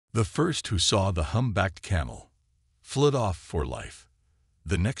The first who saw the humbacked camel fled off for life.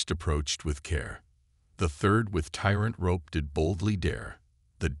 The next approached with care. The third with tyrant rope did boldly dare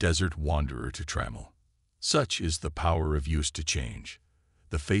the desert wanderer to trammel. Such is the power of use to change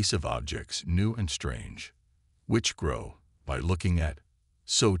the face of objects new and strange, which grow by looking at,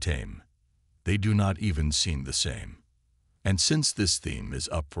 so tame, they do not even seem the same. And since this theme is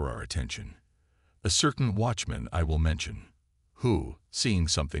up for our attention, a certain watchman I will mention, who, seeing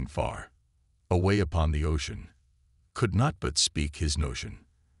something far away upon the ocean, could not but speak his notion,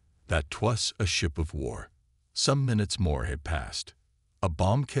 that 'twas a ship of war. Some minutes more had passed, a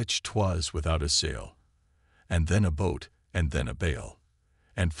bomb-ketch 'twas without a sail, and then a boat, and then a bale,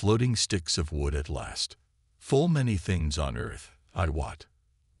 and floating sticks of wood at last. Full many things on earth, I wot,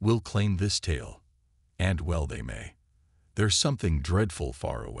 will claim this tale, and well they may. There's something dreadful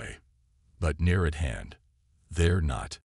far away, but near at hand, there not